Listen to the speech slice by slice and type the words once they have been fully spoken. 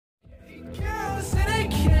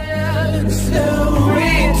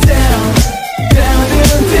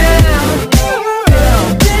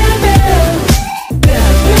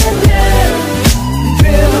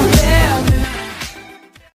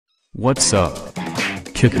What's up,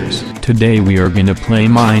 kickers? Today we are gonna play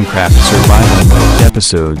Minecraft Survival Mode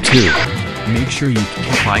Episode 2. Make sure you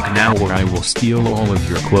kick like now or I will steal all of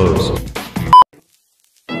your clothes.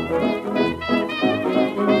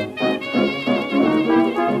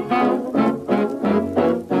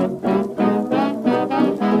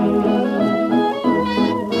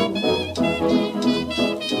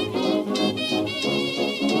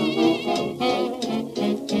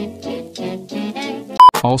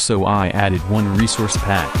 Also, I added one resource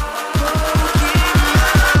pack.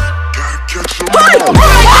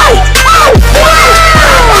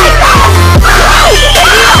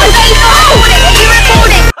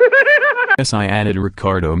 Yes, I added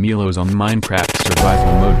Ricardo Milos on Minecraft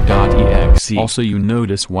Survival Mode.exe. Also, you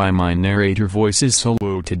notice why my narrator voice is so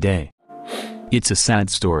low today. It's a sad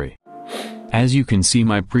story. As you can see,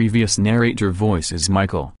 my previous narrator voice is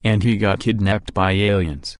Michael, and he got kidnapped by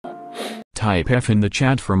aliens. Type F in the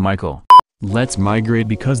chat for Michael. Let's migrate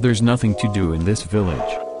because there's nothing to do in this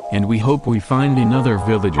village. And we hope we find another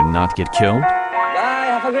village and not get killed. Bye,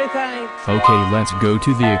 have a great time. Okay, let's go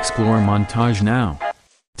to the explore montage now.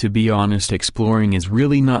 To be honest, exploring is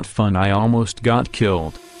really not fun. I almost got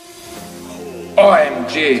killed.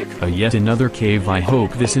 OMG. Yet another cave. I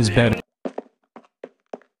hope this is better.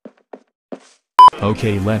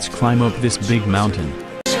 Okay, let's climb up this big mountain.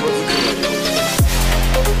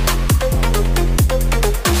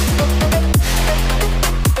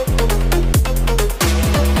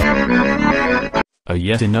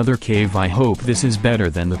 Yet another cave. I hope this is better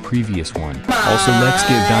than the previous one. Also, let's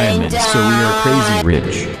get diamonds so we are crazy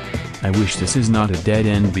rich. I wish this is not a dead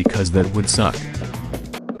end because that would suck.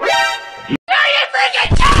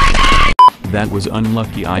 That was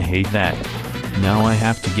unlucky. I hate that. Now I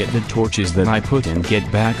have to get the torches that I put and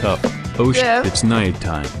get back up. Oh shit, it's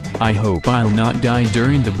nighttime. I hope I'll not die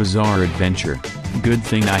during the bizarre adventure. Good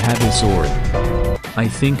thing I have a sword. I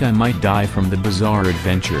think I might die from the bizarre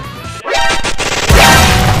adventure.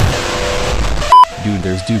 Dude,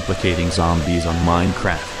 there's duplicating zombies on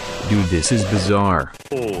Minecraft. Dude, this is bizarre.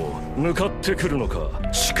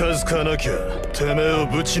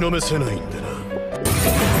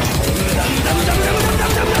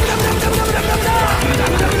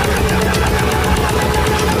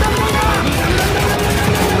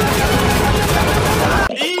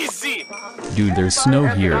 Easy. Dude, there's snow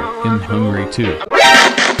here. I'm hungry too.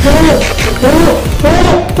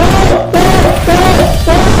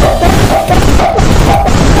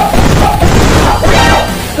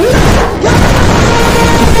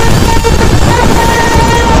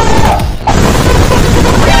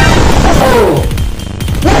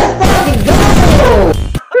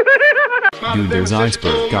 Dude, there's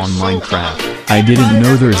iceberg on Minecraft. I didn't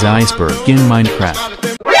know there's iceberg in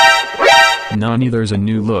Minecraft. Nani, there's a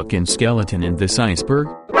new looking skeleton in this iceberg.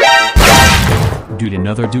 Dude,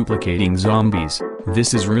 another duplicating zombies.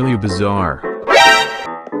 This is really bizarre.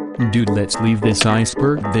 Dude, let's leave this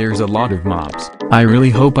iceberg. There's a lot of mobs. I really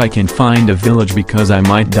hope I can find a village because I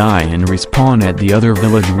might die and respawn at the other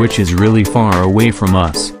village which is really far away from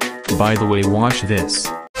us. By the way, watch this.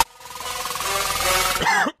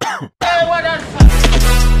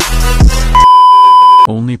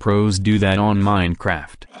 Only pros do that on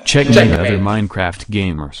Minecraft. Check the other Minecraft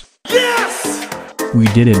gamers. Yes! We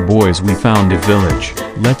did it, boys. We found a village.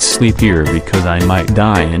 Let's sleep here because I might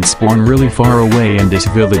die and spawn really far away in this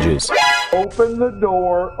villages. Open the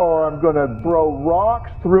door or I'm gonna throw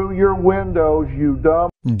rocks through your windows, you dumb.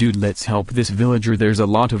 Dude, let's help this villager. There's a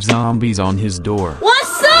lot of zombies on his door.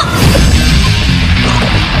 What's up?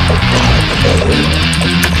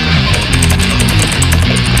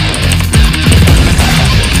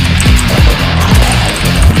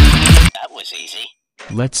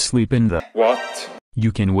 Let's sleep in the— What?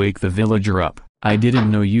 You can wake the villager up. I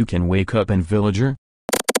didn't know you can wake up an villager.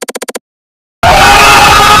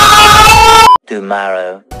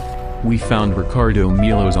 Tomorrow. We found Ricardo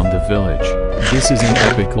Milos on the village. This is an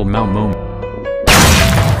epical moment.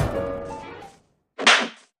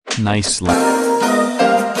 Nice slap.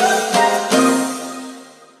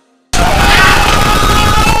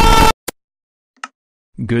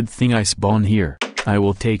 Good thing I spawn here. I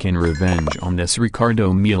will take in revenge on this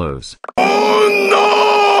Ricardo Milos.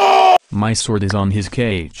 Oh no! My sword is on his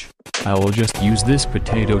cage. I will just use this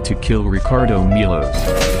potato to kill Ricardo Milos.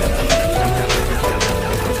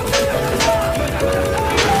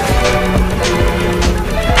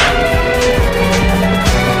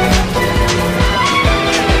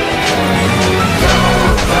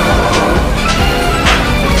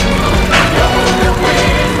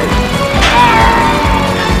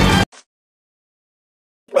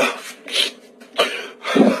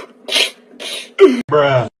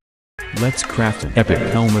 Let's craft an epic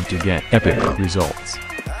helmet to get epic results.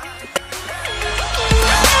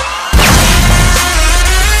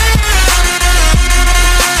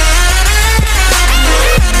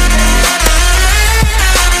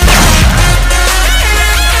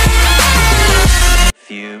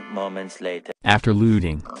 Few moments later. After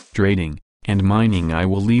looting, trading, and mining, I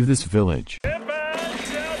will leave this village.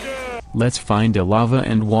 Let's find a lava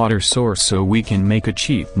and water source so we can make a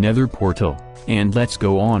cheap nether portal, and let's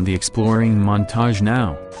go on the exploring montage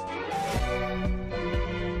now.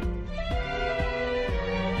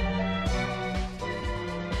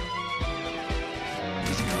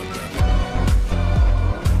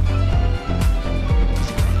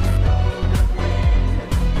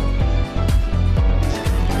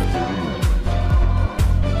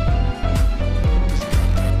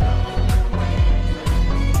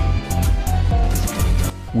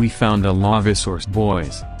 We found a lava source,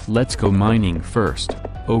 boys. Let's go mining first.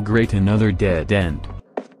 Oh great, another dead end.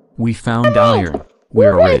 We found iron.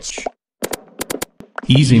 We're rich.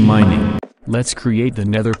 Easy mining. Let's create the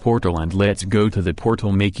nether portal and let's go to the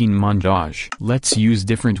portal making montage. Let's use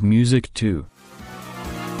different music too.